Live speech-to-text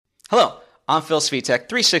Hello, I'm Phil Svitek,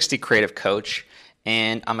 360 Creative Coach,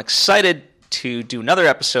 and I'm excited to do another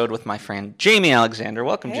episode with my friend Jamie Alexander.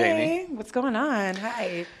 Welcome, Jamie. Hey, what's going on?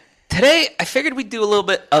 Hi. Today, I figured we'd do a little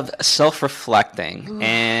bit of self-reflecting,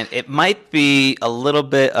 and it might be a little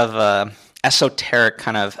bit of a esoteric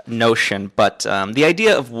kind of notion, but the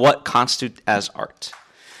idea of what constitutes as art.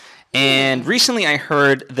 And recently I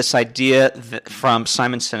heard this idea from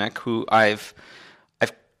Simon Sinek, who I've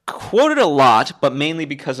quoted a lot, but mainly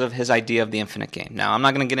because of his idea of the infinite game. Now, I'm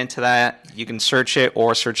not going to get into that. You can search it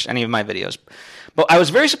or search any of my videos. But I was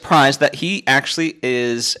very surprised that he actually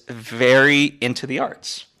is very into the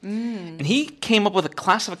arts. And he came up with a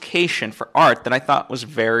classification for art that I thought was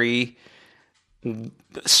very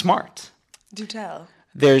smart. Do tell.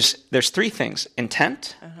 There's three things: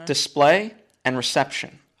 intent, display, and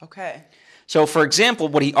reception. Okay. So, for example,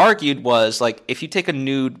 what he argued was, like, if you take a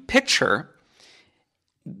nude picture,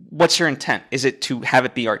 what's your intent? Is it to have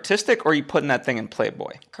it be artistic, or are you putting that thing in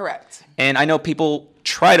Playboy? Correct. And I know people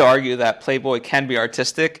try to argue that Playboy can be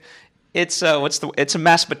artistic. It's a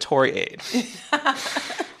masturbatory aid.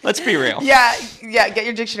 Let's be real. Yeah. Get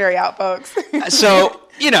your dictionary out, folks. So,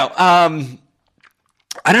 I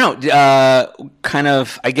don't know. Kind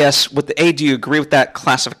of, I guess, with the A, do you agree with that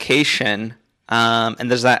classification? And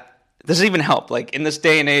does it even help? Like, in this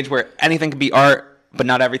day and age where anything can be art, but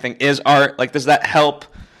not everything is art, like, does that help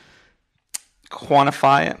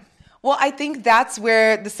quantify it? Well, I think that's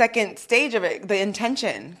where the second stage of it, the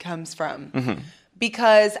intention, comes from.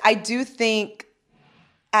 Because I do think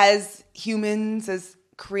as humans, as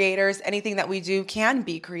creators, anything that we do can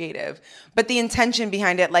be creative. But the intention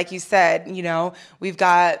behind it, like you said, we've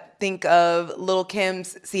got, think of Lil'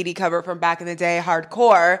 Kim's CD cover from back in the day,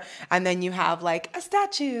 hardcore, and then you have like a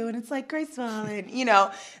statue and it's like graceful and,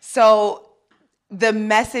 so the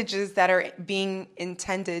messages that are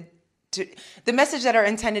intended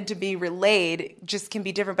to be relayed just can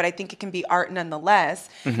be different, but I think it can be art nonetheless.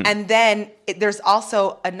 And then there's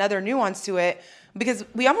also another nuance to it, because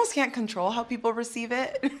we almost can't control how people receive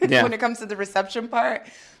it when it comes to the reception part.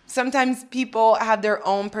 Sometimes people have their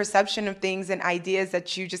own perception of things and ideas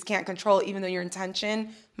that you just can't control, even though your intention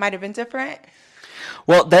might have been different.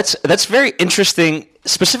 Well, that's very interesting,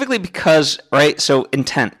 specifically because, right, so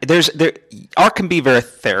intent. Art can be very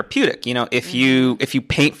therapeutic. If you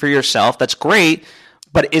paint for yourself, that's great,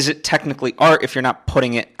 but is it technically art if you're not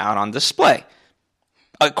putting it out on display?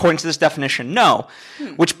 According to this definition, no.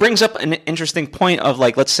 Which brings up an interesting point of,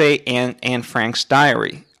 like, let's say Anne Frank's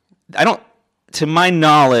diary. To my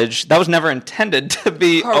knowledge, that was never intended to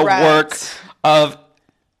be a work of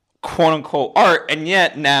quote-unquote art, and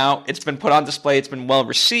yet now it's been put on display, it's been well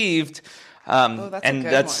received.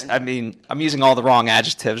 That's I mean, I'm using all the wrong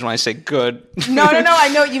adjectives when I say good. No, I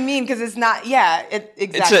know what you mean, because it's not,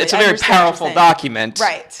 exactly. It's a very powerful document.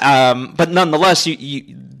 Right. But nonetheless,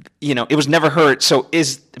 it was never heard. So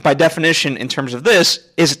by definition, in terms of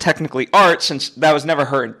this, is it technically art, since that was never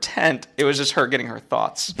her intent? It was just her getting her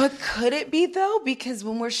thoughts. But could it be, though? Because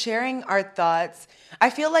when we're sharing our thoughts, I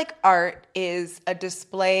feel like art is a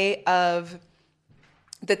display of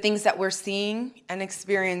the things that we're seeing and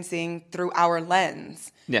experiencing through our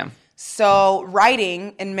lens. Yeah. So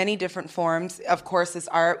writing in many different forms, of course, is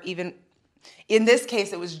art. Even in this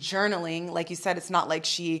case, it was journaling. Like you said, it's not like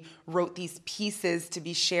she wrote these pieces to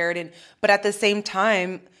be shared. But at the same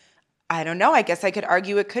time, I don't know. I guess I could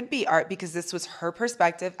argue it could be art, because this was her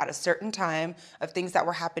perspective at a certain time of things that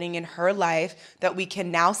were happening in her life that we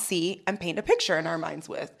can now see and paint a picture in our minds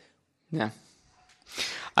with. Yeah.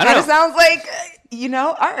 I don't know. It sounds like,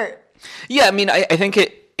 art. Yeah, I mean, I think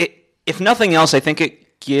it, if nothing else, I think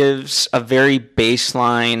it gives a very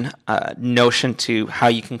baseline notion to how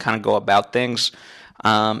you can kind of go about things.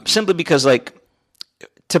 Simply because, like,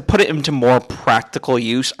 to put it into more practical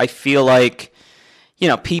use, I feel like,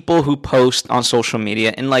 people who post on social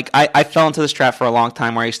media, and, like, I fell into this trap for a long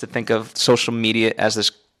time where I used to think of social media as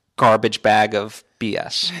this garbage bag of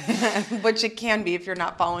BS. Which it can be if you're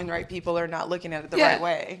not following the right people or not looking at it the right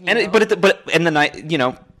way.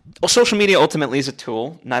 Social media ultimately is a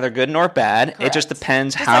tool, neither good nor bad. Correct. It just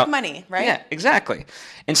depends just how. Like money, right? Yeah, exactly.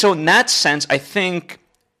 And so in that sense, I think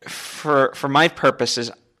for my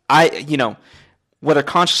purposes, whether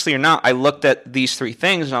consciously or not, I looked at these three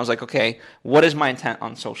things and I was like, okay, what is my intent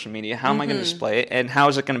on social media? How am I going to display it? And how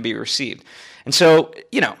is it going to be received? And so,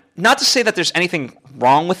 not to say that there's anything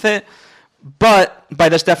wrong with it, but by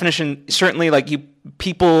this definition, certainly, like,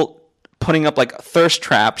 people putting up, like, thirst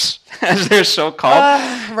traps, as they're so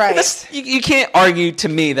called. Right. You can't argue to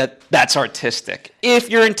me that that's artistic if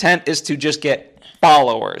your intent is to just get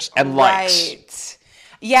followers and likes. Right.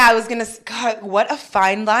 Yeah, I was going to, God, what a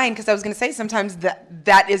fine line. Because I was going to say sometimes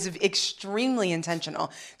that is extremely intentional.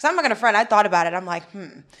 Because I'm not going to front. I thought about it. I'm like,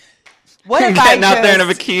 what if Getting out there in a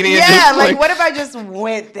bikini. Yeah, like what if I just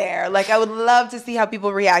went there? Like I would love to see how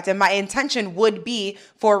people react. And my intention would be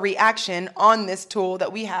for reaction on this tool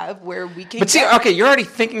that we have where we can. But see, okay, you're already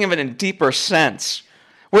thinking of it in a deeper sense.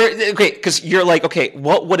 Because you're like, okay,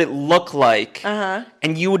 what would it look like?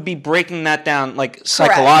 And you would be breaking that down like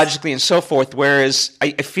psychologically and so forth. Whereas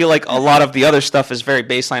I feel like a lot of the other stuff is very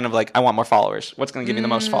baseline of like, I want more followers. What's going to give me the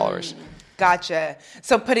most followers? Gotcha.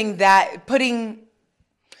 So putting that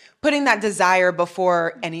desire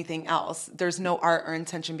before anything else. There's no art or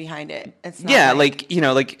intention behind it. It's not like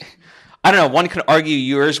I don't know. One could argue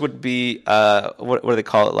yours would be what do they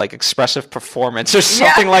call it? Like expressive performance or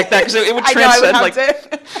something like that, because it would transcend.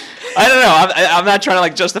 I don't know. I'm not trying to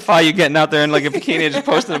like justify you getting out there in like a bikini and just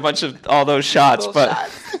posting a bunch of all those shots, but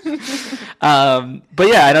yeah,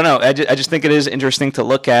 I don't know. I just think it is interesting to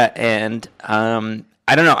look at, and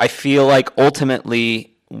I don't know. I feel like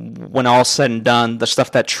ultimately, when all's said and done, the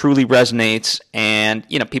stuff that truly resonates, and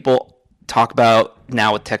people talk about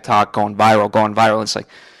now with TikTok going viral. It's like,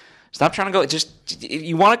 stop trying to go.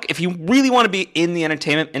 If you really want to be in the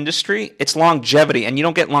entertainment industry, it's longevity, and you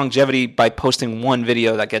don't get longevity by posting one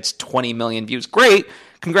video that gets 20 million views. Great,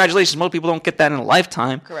 congratulations. Most people don't get that in a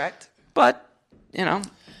lifetime. Correct. But Yeah,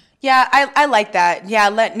 I like that. Yeah,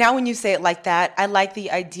 now when you say it like that, I like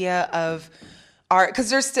the idea of art, because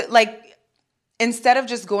there's still instead of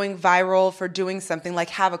just going viral for doing something, like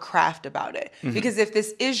have a craft about it. Because if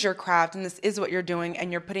this is your craft and this is what you're doing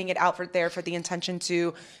and you're putting it out there for the intention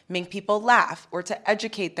to make people laugh or to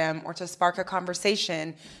educate them or to spark a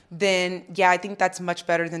conversation, then yeah, I think that's much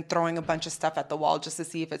better than throwing a bunch of stuff at the wall just to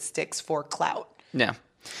see if it sticks for clout. Yeah.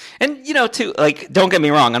 And, too, like, don't get me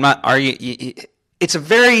wrong. I'm not arguing. It's a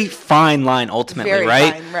very fine line ultimately, Very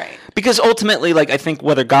right? fine, right. Because ultimately, like, I think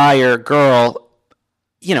whether guy or girl,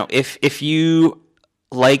 if you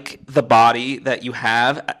like the body that you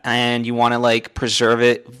have and you want to like preserve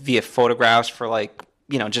it via photographs for like,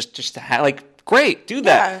 just to have, like, great, do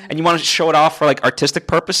that. Yeah. And you want to show it off for like artistic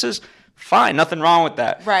purposes, fine, nothing wrong with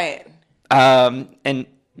that. Right. And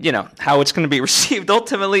how it's going to be received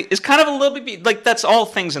ultimately is kind of a little bit like, that's all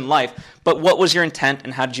things in life. But what was your intent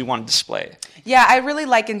and how did you want to display it? Yeah, I really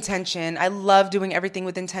like intention. I love doing everything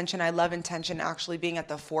with intention. I love intention actually being at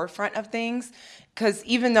the forefront of things. Because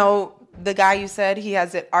even though the guy you said, he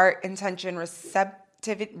has it art, intention,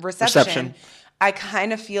 reception, I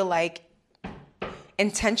kind of feel like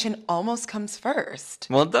intention almost comes first.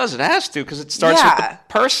 Well, it does. It has to, because it starts with the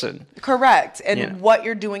person. Correct. And what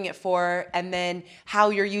you're doing it for, and then how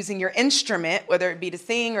you're using your instrument, whether it be to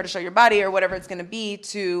sing or to show your body or whatever it's going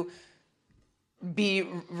to be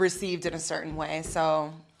received in a certain way.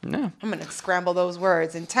 So I'm going to scramble those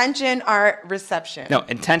words. Intention, art, reception. No,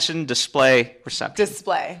 intention, display, reception.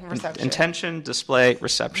 Display, reception. Intention, display,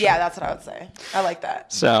 reception. Yeah, that's what I would say. I like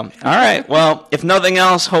that. So, all right. Well, if nothing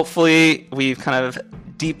else, hopefully we've kind of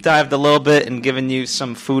deep dived a little bit and given you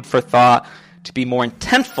some food for thought to be more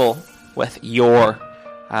intentful with your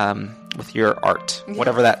art,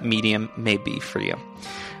 whatever that medium may be for you.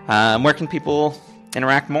 Where can people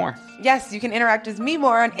interact more? Yes, you can interact with me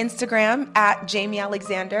more on Instagram at Jamie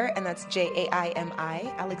Alexander, and that's Jaimi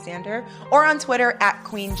Alexander, or on Twitter at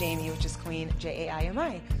Queen Jamie, which is Queen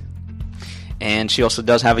Jaimi. And she also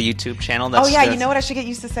does have a YouTube channel. That's you know what? I should get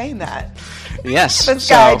used to saying that. Yes. This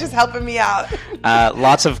guy just helping me out.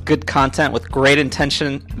 Lots of good content with great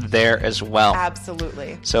intention there as well.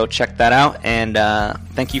 Absolutely. So check that out. And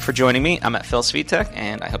thank you for joining me. I'm at Phil Svitek,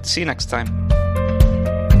 and I hope to see you next time.